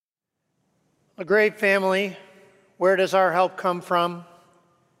LaGrave family, where does our help come from?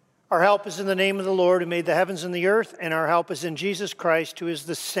 Our help is in the name of the Lord who made the heavens and the earth, and our help is in Jesus Christ, who is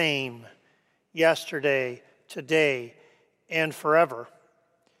the same yesterday, today, and forever.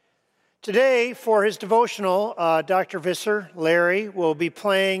 Today, for his devotional, Dr. Visser, Larry, will be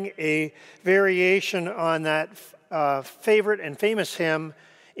playing a variation on that favorite and famous hymn,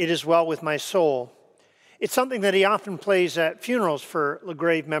 It Is Well With My Soul. It's something that he often plays at funerals for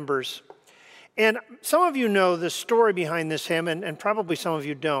LaGrave members. And some of you know the story behind this hymn, and probably some of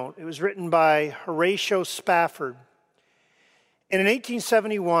you don't. It was written by Horatio Spafford. And in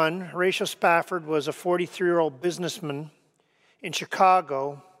 1871, Horatio Spafford was a 43-year-old businessman in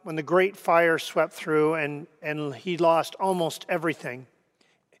Chicago when the Great Fire swept through and he lost almost everything.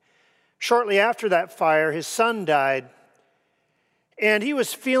 Shortly after that fire, his son died. And he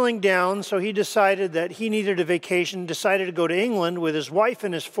was feeling down, so he decided that he needed a vacation, decided to go to England with his wife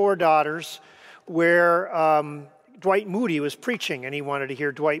and his 4 daughters, where Dwight Moody was preaching, and he wanted to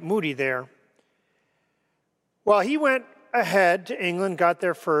hear Dwight Moody there. Well, he went ahead to England, got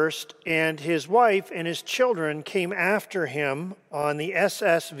there first, and his wife and his children came after him on the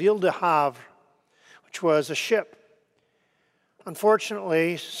SS Ville de Havre, which was a ship.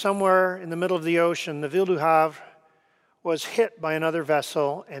 Unfortunately, somewhere in the middle of the ocean, the Ville de Havre was hit by another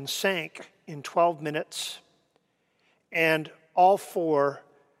vessel and sank in 12 minutes, and all 4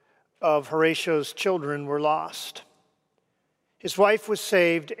 of Horatio's children were lost. His wife was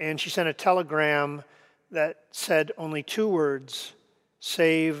saved, and she sent a telegram that said only 2 words,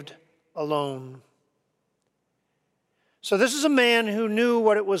 saved alone. So this is a man who knew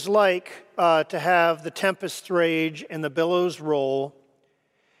what it was like to have the tempests rage and the billows roll.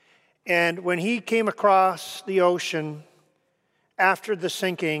 And when he came across the ocean after the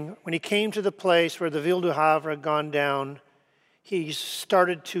sinking, when he came to the place where the Ville de Havre had gone down, he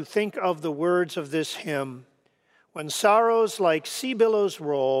started to think of the words of this hymn. When sorrows like sea billows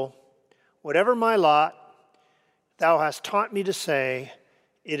roll, whatever my lot, thou hast taught me to say,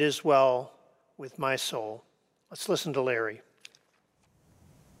 it is well with my soul. Let's listen to Larry.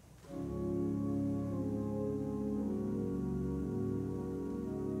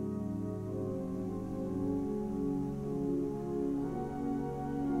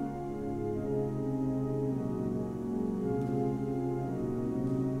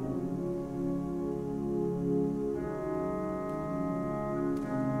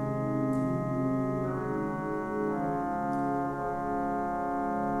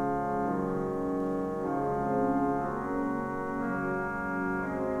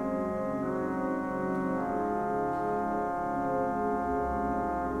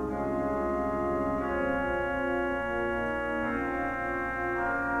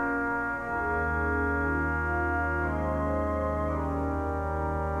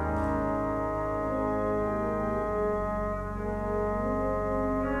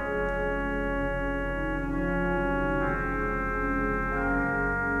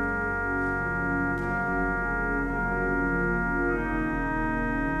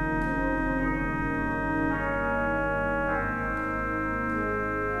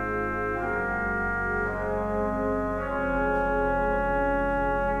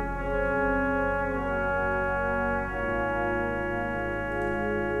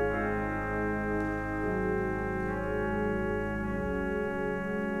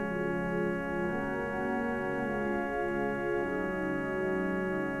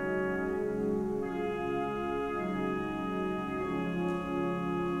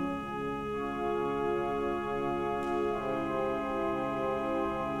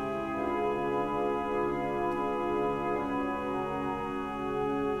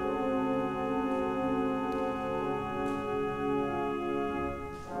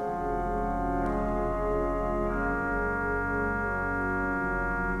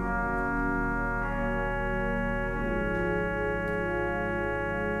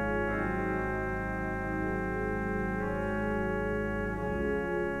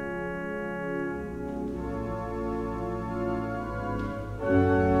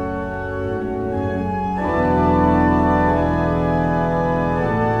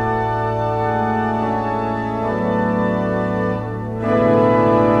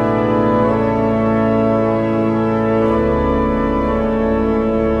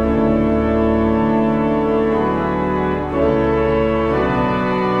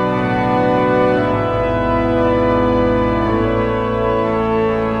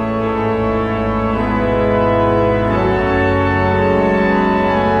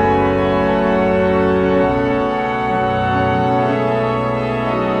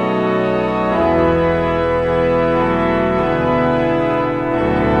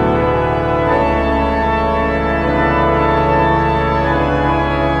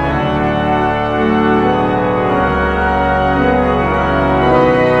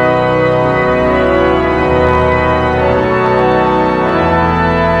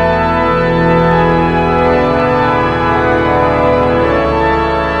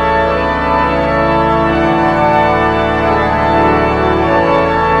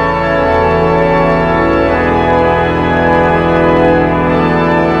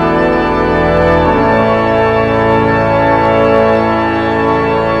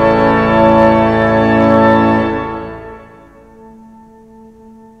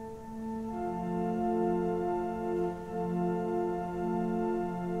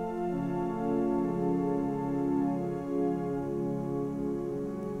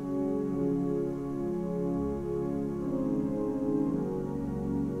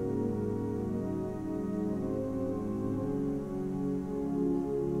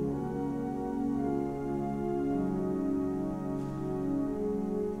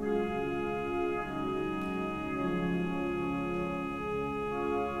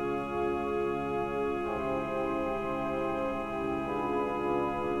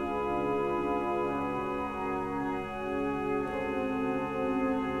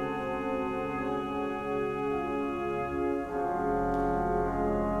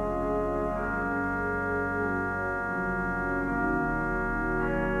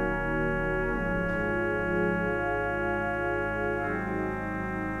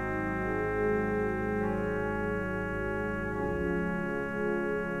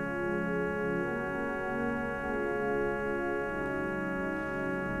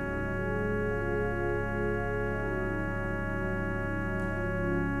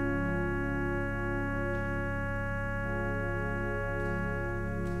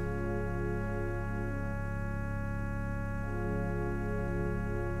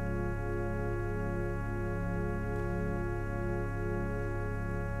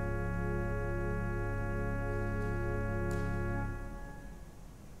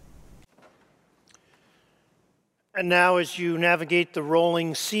 And now as you navigate the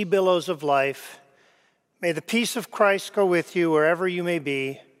rolling sea billows of life, may the peace of Christ go with you wherever you may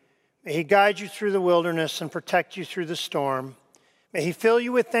be. May he guide you through the wilderness and protect you through the storm. May he fill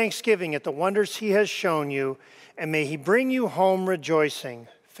you with thanksgiving at the wonders he has shown you, and may he bring you home rejoicing,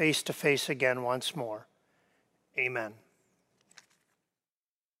 face to face again once more. Amen.